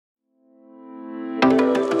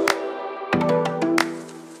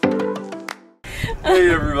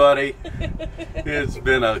Hey everybody. It's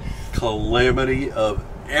been a calamity of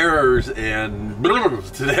errors and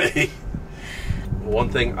today. One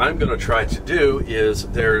thing I'm going to try to do is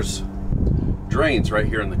there's drains right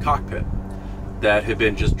here in the cockpit that have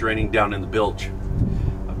been just draining down in the bilge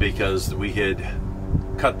because we had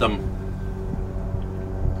cut them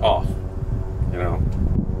off. You know,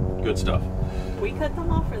 good stuff. We cut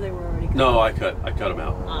them off, or they were already cut? No, I cut them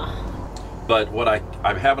out. But what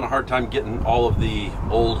I'm having a hard time getting all of the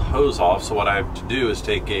old hose off, so what I have to do is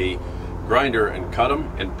take a grinder and cut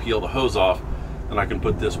them and peel the hose off, and I can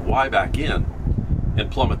put this Y back in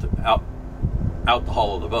and plumb it out the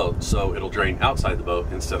hull of the boat, so it'll drain outside the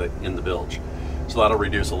boat instead of in the bilge. So that'll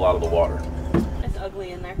reduce a lot of the water. It's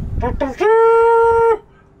ugly in there.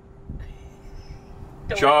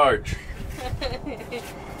 Charge.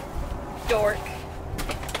 Dork.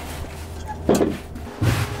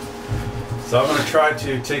 So I'm going to try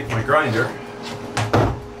to take my grinder,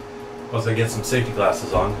 once I get some safety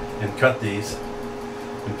glasses on, and cut these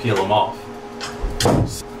and peel them off. You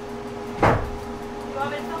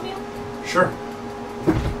want me to film you? Sure.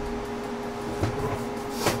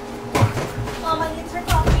 Mama gets her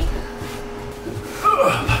coffee.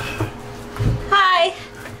 Hi.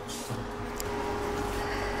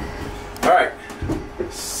 Alright,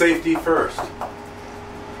 safety first.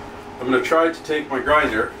 I'm going to try to take my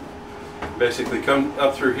grinder, basically come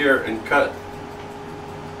up through here and cut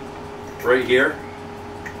right here,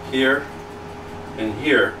 here, and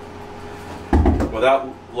here without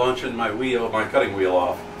launching my cutting wheel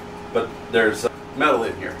off. But there's metal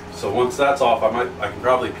in here, so once that's off, I can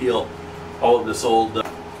probably peel all of this old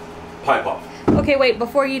pipe off. Okay, wait,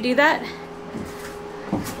 before you do that,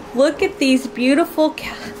 look at these beautiful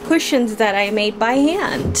cushions that I made by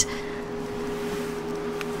hand.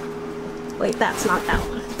 Wait, that's not that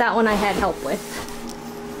one. That one I had help with.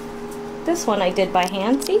 This one I did by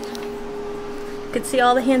hand, see? You could see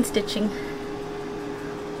all the hand stitching.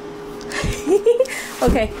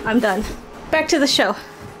 Okay, I'm done. Back to the show.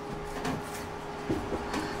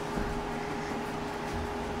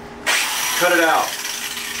 Cut it out.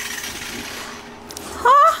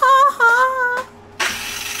 Ha ha ha!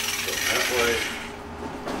 So that way.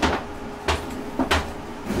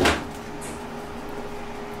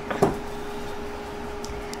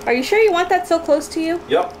 Are you sure you want that so close to you?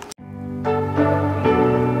 Yep.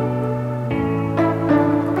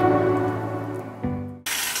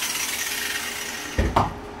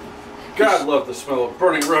 God, love the smell of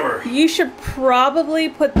burning rubber. You should probably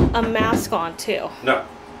put a mask on too. No.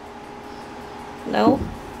 No?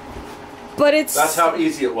 But it's... That's how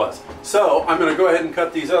easy it was. So, I'm going to go ahead and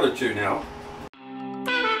cut these other two now.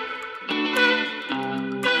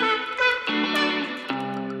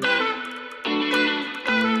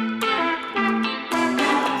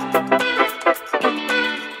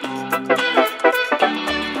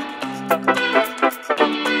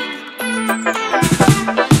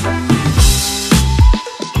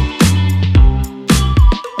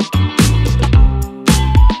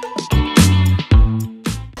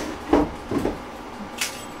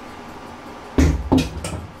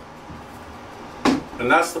 And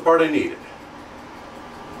that's the part I needed.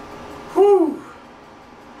 Whew.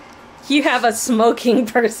 You have a smoking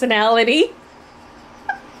personality.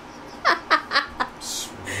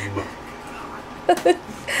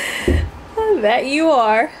 That you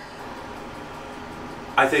are.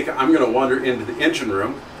 I think I'm going to wander into the engine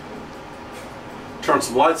room, turn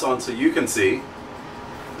some lights on so you can see,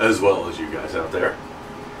 as well as you guys out there.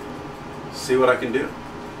 See what I can do.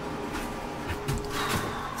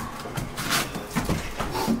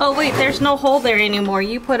 Oh wait, there's no hole there anymore.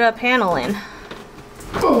 You put a panel in.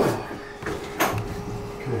 Oh.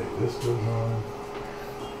 Okay, this goes on.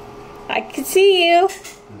 I can see you.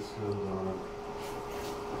 This goes on.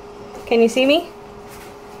 Can you see me?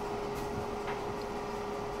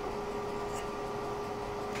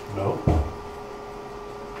 No.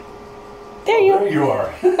 There you are. There you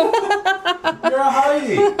are. You're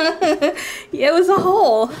hiding. It was a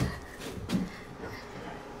hole.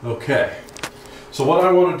 Okay. So what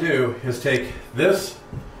I want to do is take this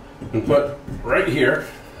and put right here.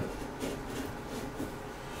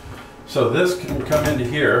 So this can come into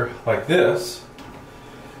here like this.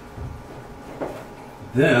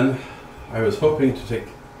 Then I was hoping to take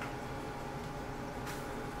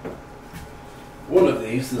one of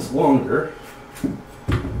these that's longer.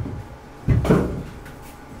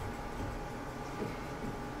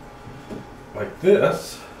 Like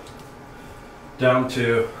this down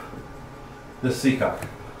to this seacock.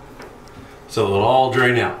 So it'll all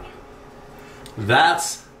drain out.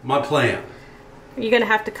 That's my plan. Are you gonna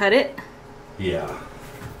have to cut it? Yeah.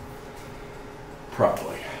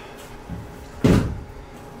 properly.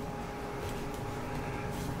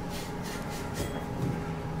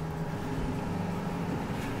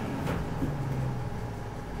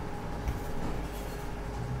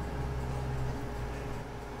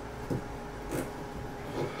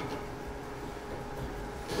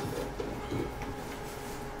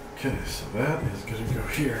 Okay, so that is going to go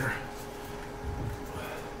here.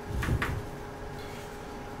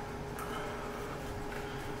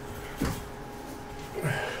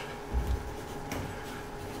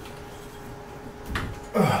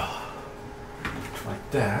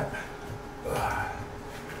 Like that.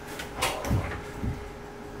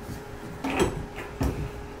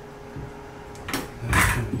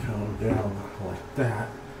 That's going to come down like that.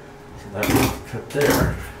 So that will cut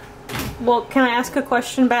there. Well, can I ask a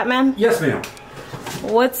question, Batman? Yes, ma'am.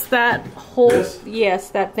 What's that hole? This?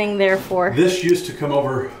 Yes, that thing there for? This used to come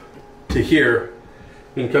over to here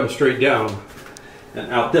and come straight down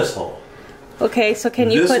and out this hole. Okay, so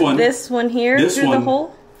can you put this one here through the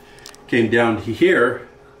hole? Came down to here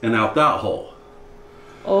and out that hole.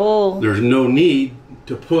 Oh. There's no need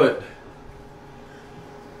to put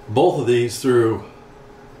both of these through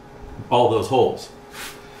all those holes.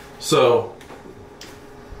 So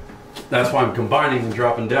that's why I'm combining and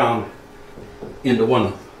dropping down into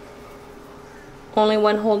one. Only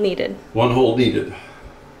one hole needed. One hole needed.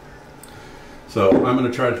 So I'm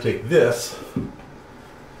going to try to take this.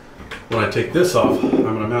 When I take this off, I'm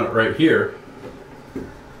going to mount it right here,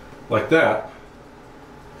 like that.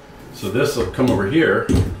 So this will come over here,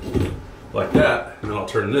 like that, and then I'll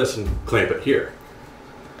turn this and clamp it here.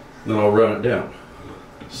 Then I'll run it down.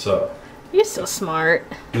 So. You're so smart.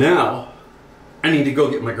 Now, I need to go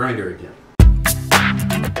get my grinder again.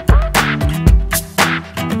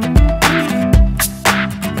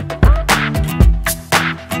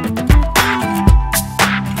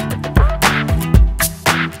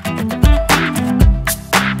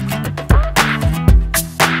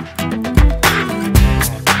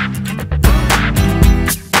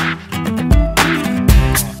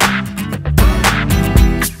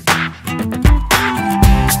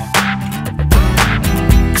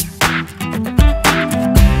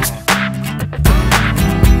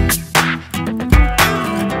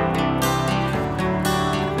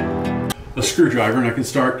 A screwdriver, and I can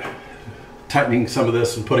start tightening some of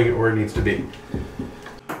this and putting it where it needs to be.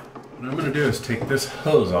 What I'm going to do is take this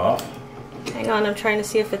hose off. Hang on, I'm trying to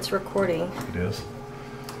see if it's recording. It is.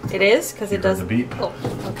 It is? Because it does. The beep. Oh,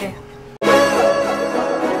 okay.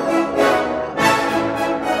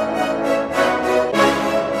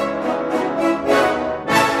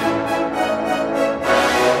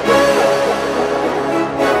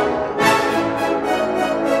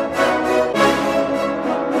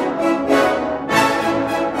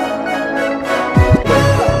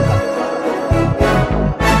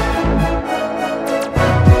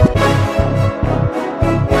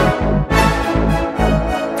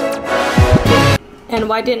 And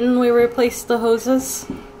why didn't we replace the hoses?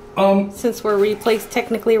 Since we're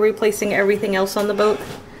technically replacing everything else on the boat?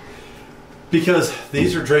 Because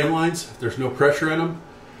these are drain lines, there's no pressure in them.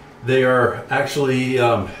 They are actually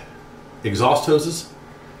exhaust hoses.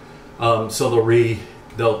 So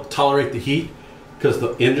they'll tolerate the heat because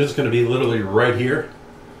the engine's going to be literally right here,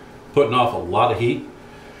 putting off a lot of heat.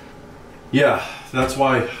 Yeah, that's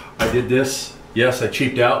why I did this. Yes, I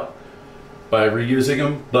cheaped out by reusing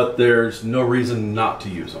them, but there's no reason not to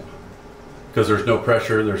use them because there's no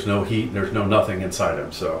pressure, there's no heat, there's no nothing inside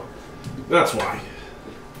them. So that's why.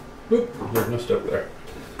 Oop, there's no stuff there.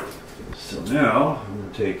 So now I'm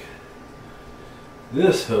going to take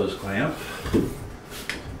this hose clamp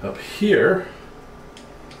up here.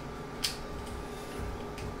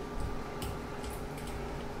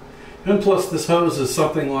 And plus this hose is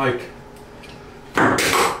something like...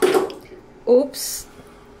 Oops.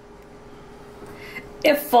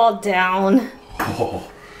 It fall down. Oh.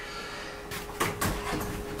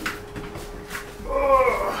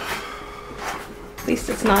 At least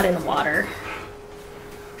it's not in water.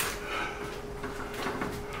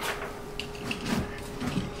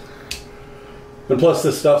 And plus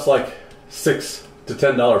this stuff's like $6 to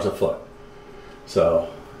 $10 a foot.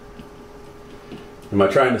 So, am I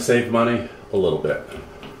trying to save money? A little bit.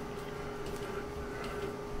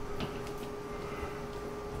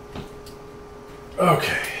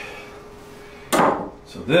 Okay.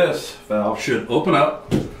 So this valve should open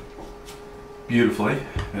up beautifully,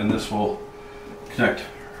 and this will connect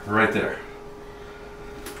right there.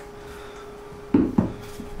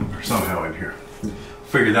 Or somehow in here.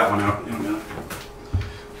 Figure that one out in a minute.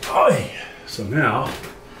 Oh, so now,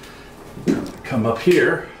 come up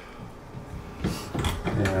here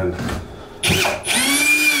and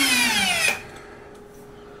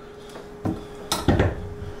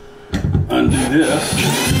Undo this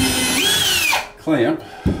clamp.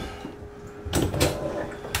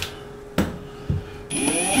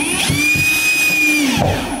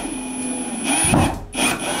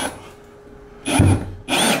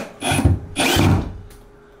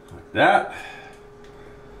 Like that.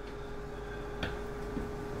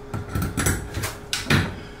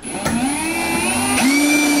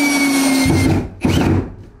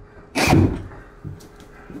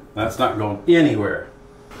 That's not going anywhere.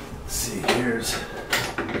 Let's see, here's...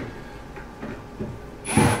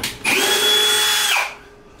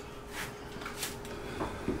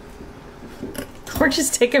 We're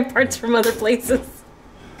just taking parts from other places.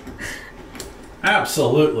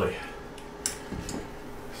 Absolutely.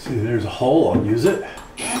 See, there's a hole, I'll use it.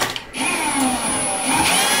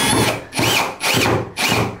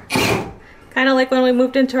 Kind of like when we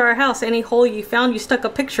moved into our house, any hole you found, you stuck a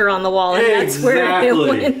picture on the wall, and that's where it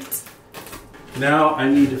went. Now I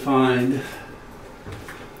need to find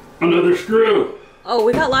another screw. Oh,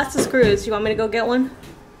 we got lots of screws. You want me to go get one?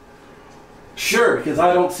 Sure, because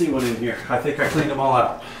I don't see one in here. I think I cleaned them all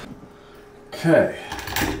out. Okay.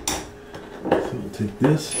 So we'll take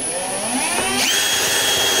this.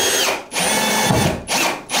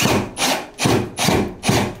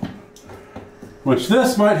 Which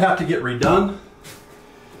this might have to get redone,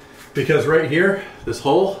 because right here, this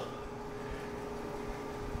hole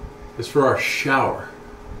is for our shower.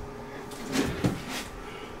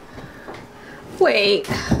 Wait.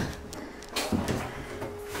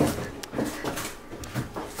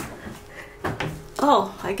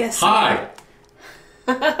 Oh, I guess. Hi.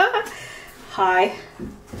 Hi.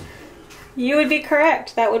 You would be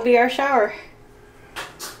correct. That would be our shower.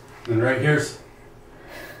 And right here's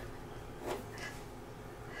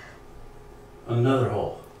another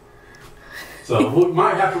hole. So we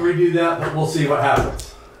might have to redo that, but we'll see what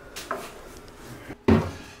happens.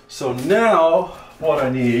 So now what I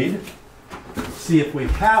need, see if we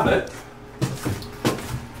have it,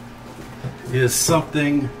 is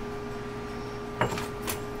something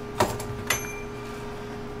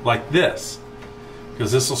like this.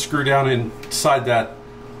 Because this will screw down inside that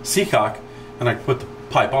seacock and I can put the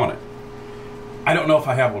pipe on it. I don't know if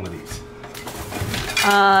I have one of these.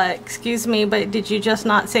 Excuse me, but did you just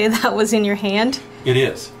not say that was in your hand? It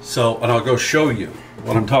is. So, and I'll go show you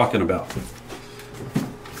what I'm talking about.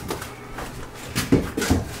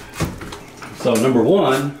 So, number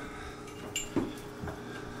one,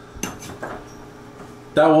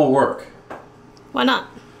 that won't work. Why not?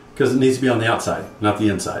 Because it needs to be on the outside, not the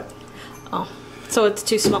inside. Oh, so it's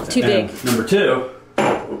too small, too big. Number two,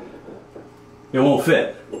 it won't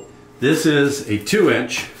fit. This is a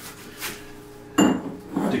 2-inch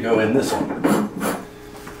to go in this one.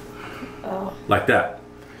 Oh. Like that.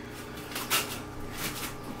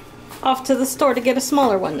 Off to the store to get a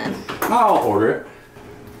smaller one then. I'll order it.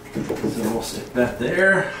 So we'll stick that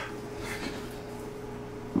there.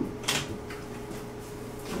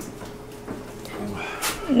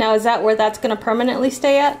 Now is that where that's going to permanently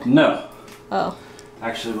stay at? No. Oh.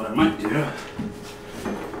 Actually, what I might do...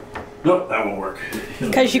 Nope, that won't work.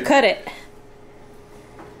 Because you cut it.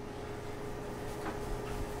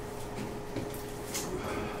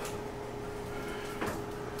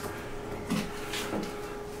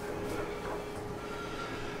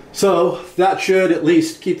 So that should at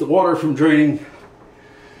least keep the water from draining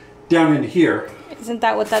down into here. Isn't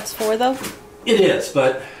that what that's for though? It is,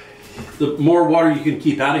 but the more water you can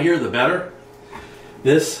keep out of here, the better.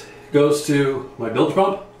 This goes to my bilge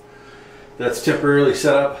pump that's temporarily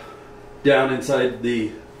set up down inside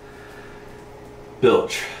the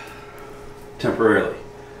bilge. Temporarily.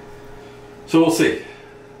 So we'll see.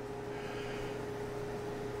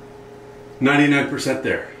 99%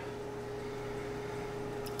 there.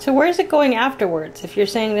 So where is it going afterwards? If you're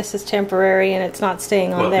saying this is temporary and it's not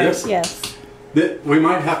staying on there, this? Yes. We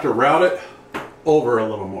might have to route it over a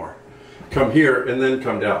little more. Come here and then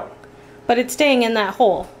come down. But it's staying in that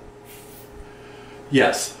hole.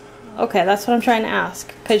 Yes. Okay, that's what I'm trying to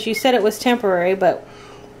ask. Because you said it was temporary, but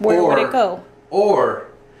where would it go? Or,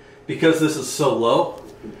 because this is so low,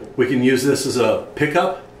 we can use this as a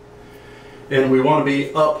pickup. And we want to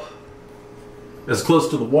be up as close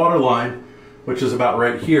to the water line, which is about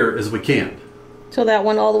right here, as we can. So that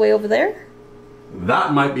one all the way over there?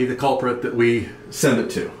 That might be the culprit that we send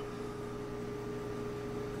it to.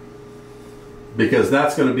 Because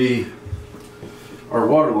that's going to be our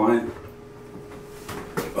water line.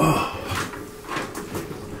 Oh.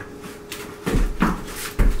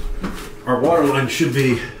 Our water line should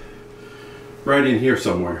be right in here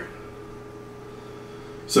somewhere.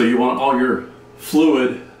 So you want all your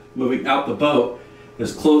fluid moving out the boat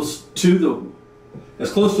as close to the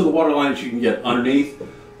water line as you can get, underneath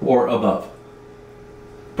or above.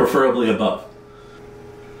 Preferably above.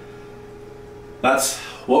 That's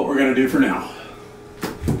what we're going to do for now.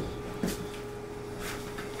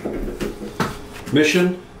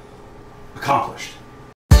 Mission accomplished.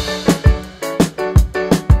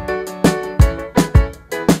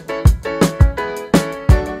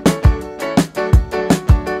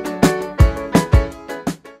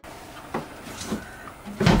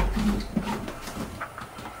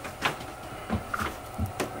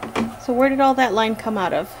 So where did all that line come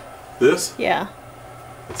out of? This? Yeah.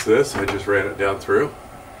 It's this. I just ran it down through.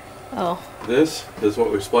 Oh. This is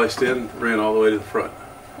what we spliced in, ran all the way to the front.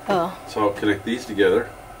 Oh. So I'll connect these together,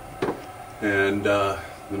 and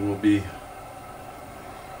then we'll be,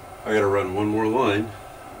 I gotta run one more line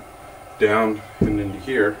down and into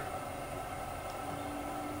here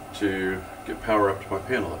to get power up to my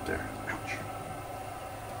panel up there. Ouch.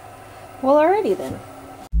 Well, alrighty then.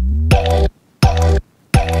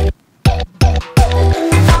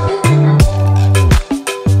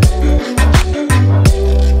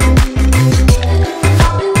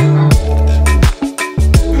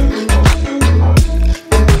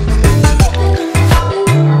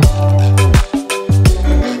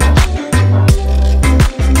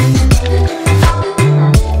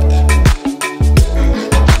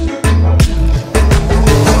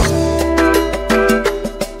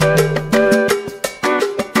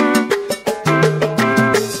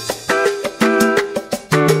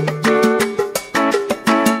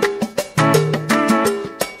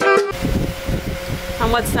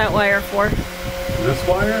 What's that wire for? This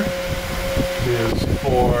wire is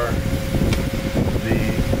for the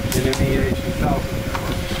NMEA 2000.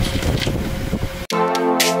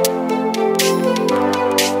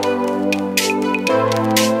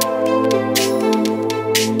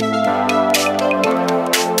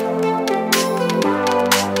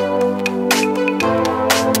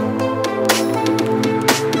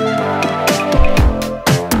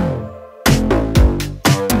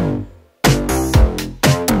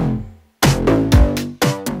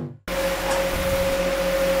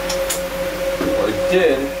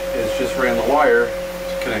 Did is just ran the wire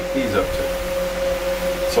to connect these up to,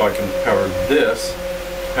 so I can power this,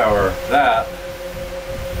 power that.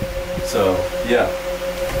 So yeah,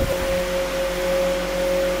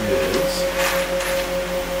 it is.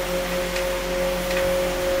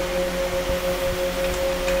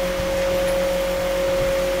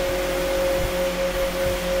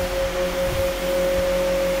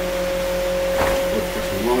 Look for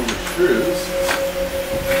some longer screws.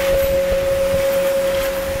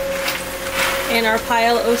 In our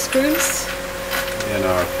pile of screws? In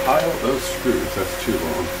our pile of screws. That's too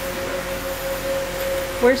long.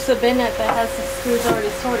 Where's the bin that has the screws already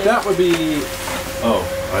sorted? That would be... Oh,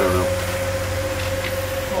 I don't know.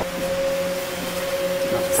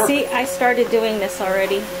 See, I started doing this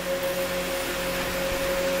already.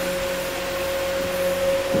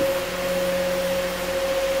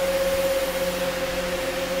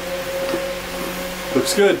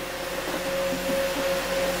 Looks good.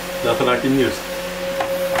 Nothing I can use.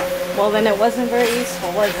 Well, then it wasn't very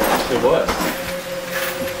useful, was it? It was.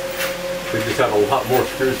 We just have a lot more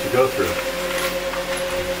screws to go through.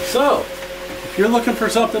 So, if you're looking for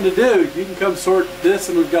something to do, you can come sort this,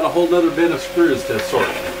 and we've got a whole nother bin of screws to sort.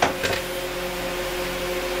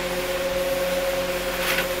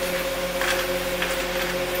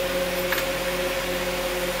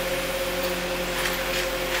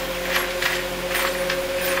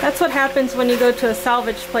 That's what happens when you go to a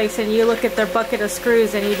salvage place and you look at their bucket of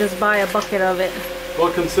screws and you just buy a bucket of it.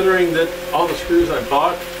 Well, considering that all the screws I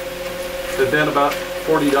bought have been about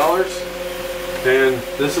 $40, and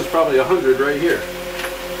this is probably 100 right here.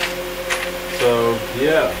 So,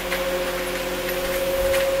 yeah.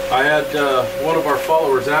 I had one of our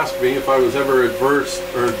followers ask me if I was ever adverse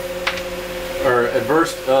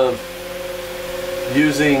of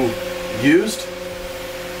using used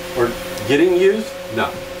or getting used. No,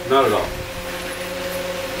 not at all.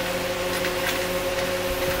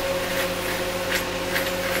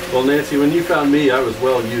 Well, Nancy, when you found me, I was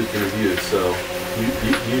well used and abused, so you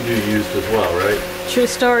do used as well, right? True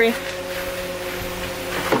story.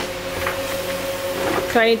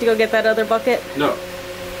 So I need to go get that other bucket? No.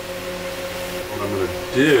 What I'm going to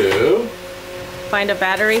do... Find a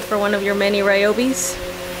battery for one of your mini Ryobis?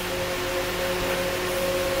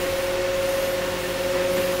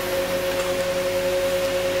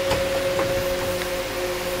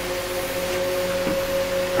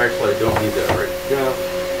 Actually, I don't need that right now.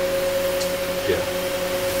 Yeah.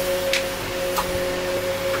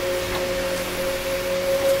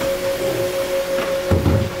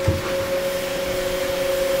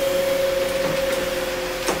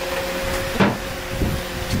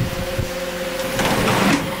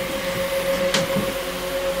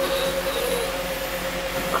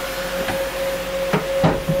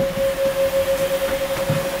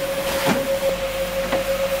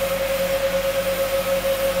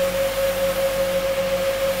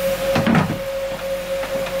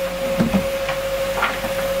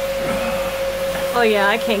 Oh yeah,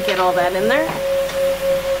 I can't get all that in there.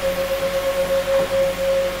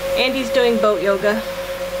 Andy's doing boat yoga.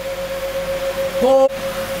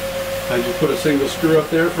 I just put a single screw up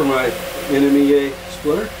there for my NMEA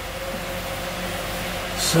splitter.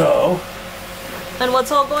 So, And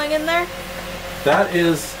what's all going in there? that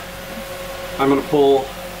is, I'm going to pull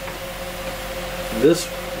this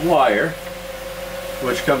wire,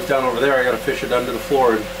 which comes down over there. I got to fish it under the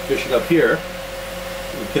floor and fish it up here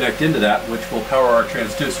and connect into that, which will power our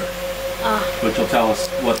transducer, which will tell us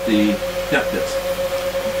what the depth is.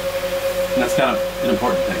 And that's kind of an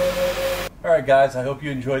important thing. Alright guys, I hope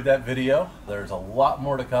you enjoyed that video. There's a lot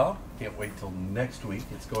more to come. Can't wait till next week.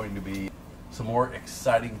 It's going to be some more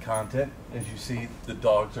exciting content. As you see, the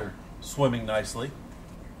dogs are swimming nicely.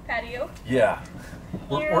 Patio? Yeah.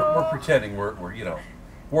 We're pretending we're you know,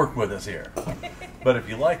 work with us here. But if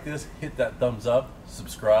you like this, hit that thumbs up,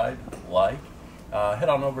 subscribe, like. Head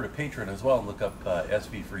on over to Patreon as well and look up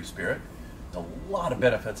SV Free Spirit. There's a lot of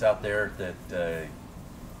benefits out there that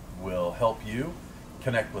will help you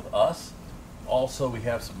connect with us. Also, we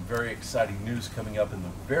have some very exciting news coming up in the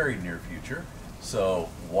very near future. So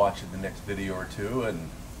watch the next video or two, and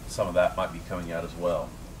some of that might be coming out as well.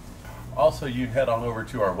 Also, you can head on over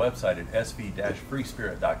to our website at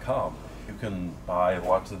sv-freespirit.com. You can buy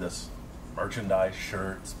lots of this merchandise,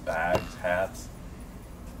 shirts, bags, hats,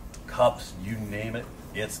 cups, you name it,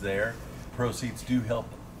 it's there. Proceeds do help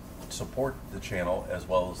support the channel as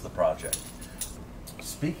well as the project.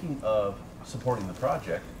 Speaking of supporting the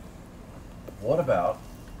project, what about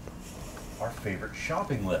our favorite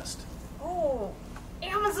shopping list? Oh,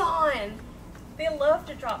 Amazon! They love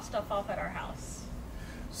to drop stuff off at our house.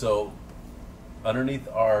 So, underneath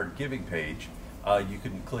our giving page, you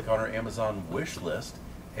can click on our Amazon wish list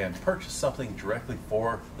and purchase something directly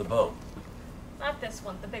for the boat. Not this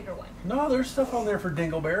one, the bigger one. No, there's stuff on there for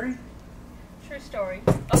Dingleberry. True story.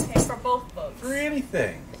 Okay, for both boats. For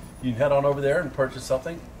anything. You can head on over there and purchase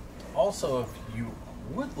something. Also, if you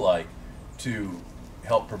would like to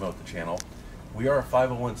help promote the channel, we are a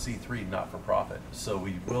 501c3 not-for-profit, so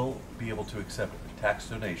we will be able to accept tax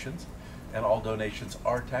donations, and all donations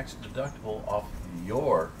are tax deductible off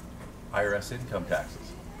your IRS income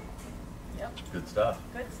taxes. Yep. Good stuff.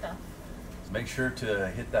 Good stuff. So make sure to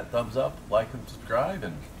hit that thumbs up, like and subscribe,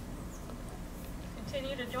 and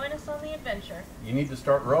Continue to join us on the adventure. you need to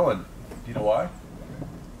start rowing. Do you know why?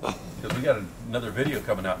 Because we got another video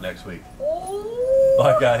coming out next week. Oh!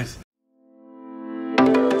 Bye guys.